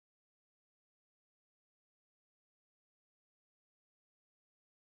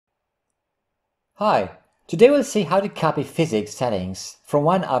Hi, today we'll see how to copy physics settings from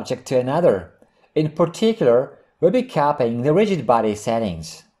one object to another. In particular, we'll be copying the rigid body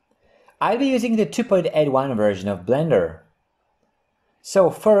settings. I'll be using the 2.81 version of Blender. So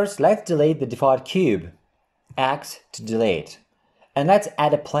first, let's delete the default cube. X to delete. And let's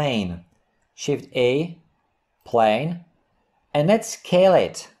add a plane. Shift A, plane. And let's scale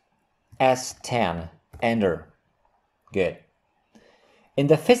it. S10, enter. Good. In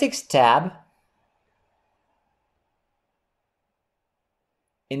the Physics tab,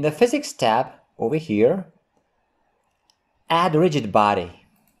 over here, add rigid body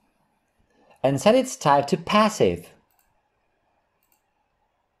and set its type to passive.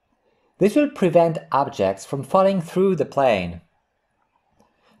 This will prevent objects from falling through the plane.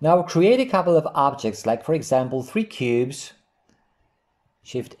 Now create a couple of objects, like for example 3 cubes.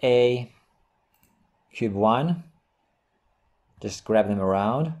 Shift A, cube 1, just grab them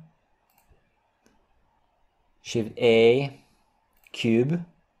around. Shift A, cube,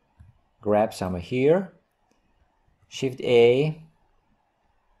 grab some here. Shift A,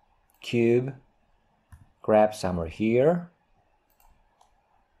 cube, grab some here,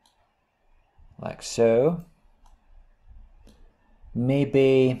 like so.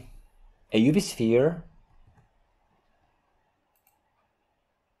 Maybe a UV sphere,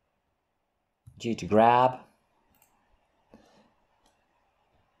 G to grab.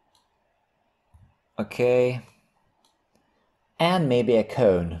 Okay, and maybe a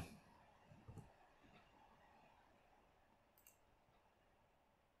cone.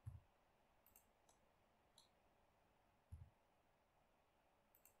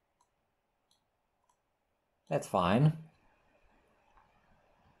 That's fine.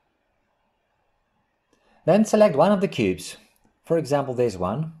 Then select one of the cubes, for example this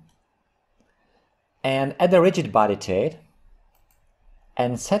one, and add a rigid body to it,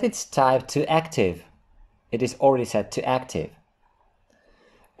 and set its type to active. It is already set to active.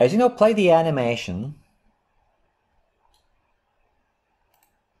 As you know, play the animation.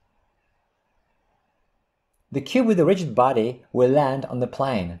 The cube with the rigid body will land on the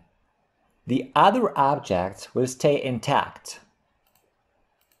plane. The other objects will stay intact.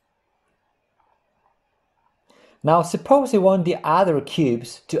 Now suppose you want the other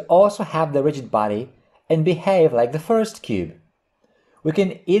cubes to also have the rigid body and behave like the first cube. We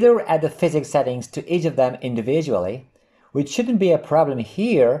can either add the physics settings to each of them individually, which shouldn't be a problem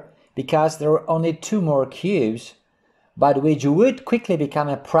here because there are only 2 more cubes, but which would quickly become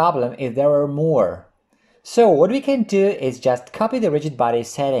a problem if there were more. So what we can do is just copy the rigid body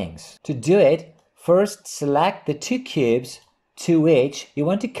settings. To do it, first select the 2 cubes to which you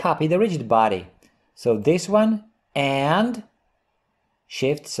want to copy the rigid body. So this one and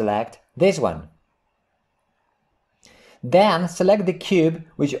shift select this one. Then select the cube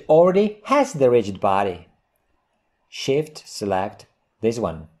which already has the rigid body. Shift select this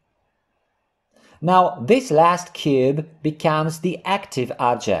one. Now this last cube becomes the active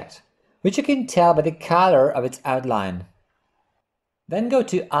object, which you can tell by the color of its outline. Then go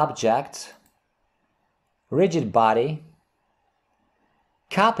to Object, Rigid Body,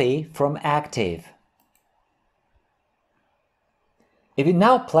 Copy from Active. If you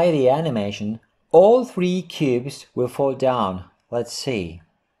now play the animation, all 3 cubes will fall down. Let's see.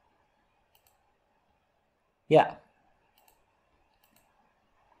 Yeah.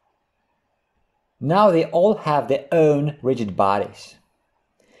 Now they all have their own rigid bodies.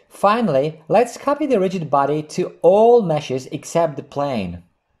 Finally, let's copy the rigid body to all meshes except the plane.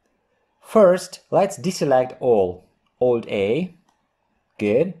 First, let's deselect all. Alt A.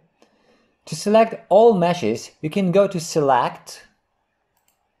 Good. To select all meshes, you can go to Select.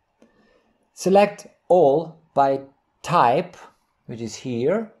 Select all by type, which is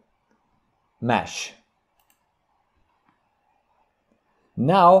here, mesh.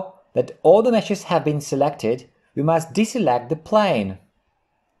 Now that all the meshes have been selected, we must deselect the plane.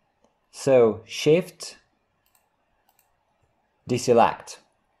 So Shift, deselect.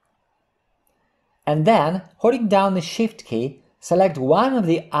 And then, holding down the Shift key, select one of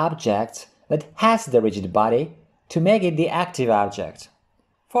the objects that has the rigid body to make it the active object.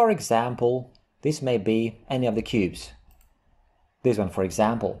 For example, this may be any of the cubes. This one, for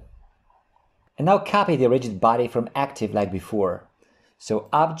example. And now copy the rigid body from active like before. So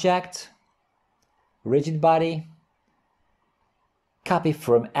Object, Rigid Body, copy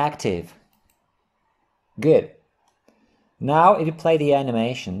from active. Good. Now if you play the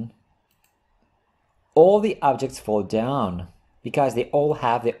animation, all the objects fall down because they all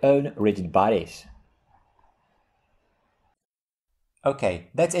have their own rigid bodies. Okay,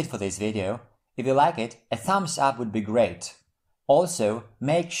 that's it for this video. If you like it, a thumbs up would be great. Also,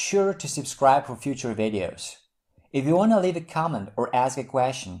 make sure to subscribe for future videos. If you want to leave a comment or ask a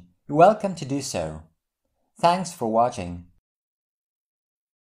question, you're welcome to do so. Thanks for watching.